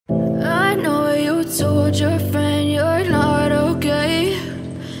told your friend you're not okay?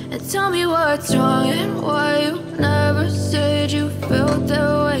 And tell me what's wrong and why you never said you felt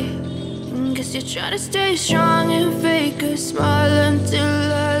that way. Guess you're trying to stay strong and fake a smile until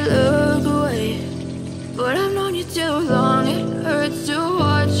I look away. But I've known you too long, it hurts to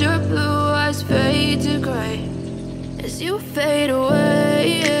watch your blue eyes fade to gray as you fade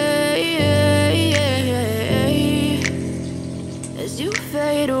away, as you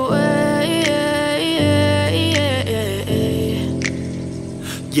fade away.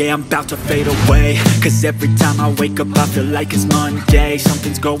 Yeah, I'm about to fade away, cause every time I wake up I feel like it's Monday.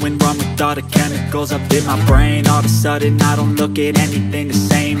 Something's going wrong with all the chemicals up in my brain. All of a sudden I don't look at anything the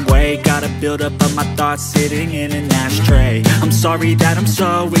same way. Got a buildup of my thoughts sitting in an ashtray. I'm sorry that I'm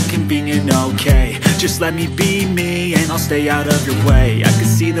so inconvenient, okay? Just let me be me and I'll stay out of your way. I can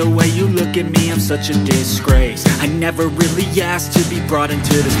see the way you look at me, I'm such a disgrace. I never really asked to be brought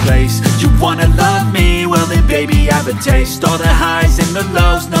into this place. You wanna love me? Well then baby I have a taste. All the highs and the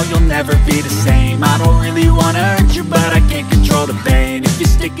lows, no you'll never be the same. I don't really wanna hurt you but I can't control the pain. If you're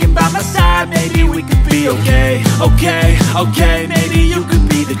sticking by my side maybe we could be okay. Okay, maybe you could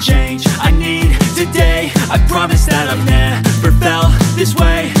be the change I need today. I promise that I've never felt this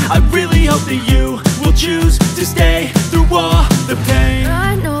way. I really hope that you will choose to stay through all the pain.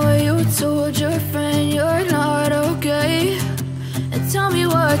 I know you told your friend you're not okay. And tell me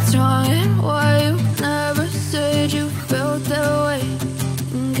what's wrong and why you never said you felt that way.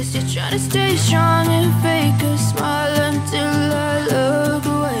 Guess you're trying to stay strong and fake a smile until I look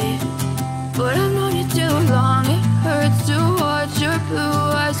away. But I've known you too long, it hurts to watch your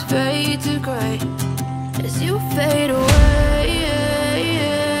blue eyes fade to gray as you fade away,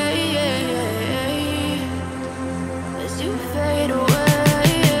 as you fade away,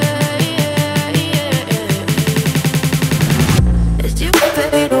 as you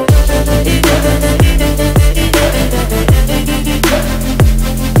fade away.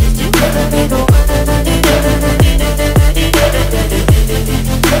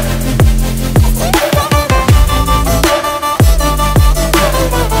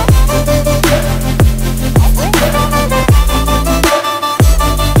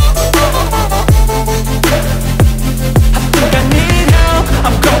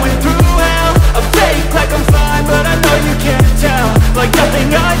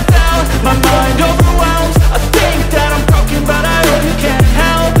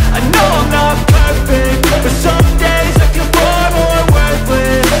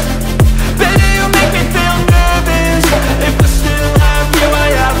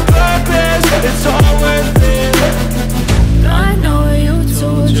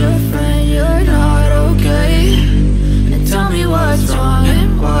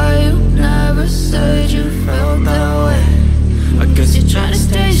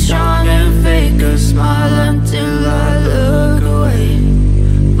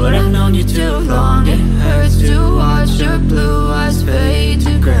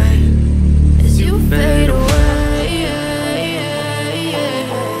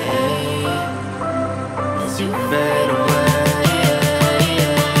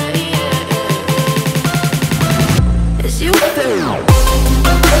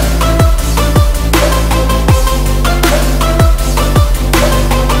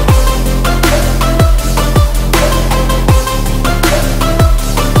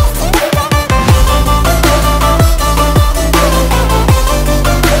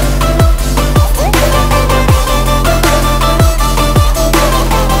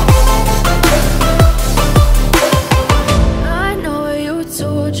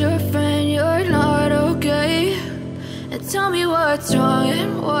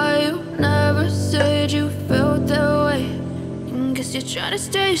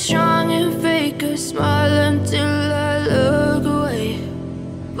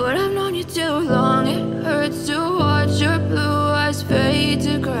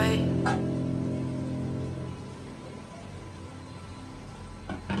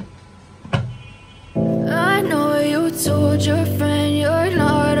 Told your friend you're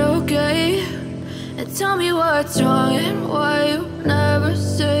not okay. And tell me what's wrong and why you never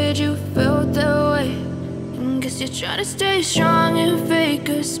said you felt that way. Guess you're trying to stay strong and fake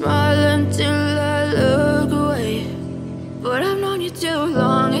a smile until I look away. But I've known you too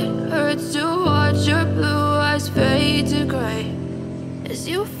long, it hurts to watch your blue eyes fade to gray as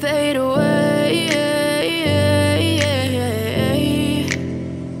you fade away.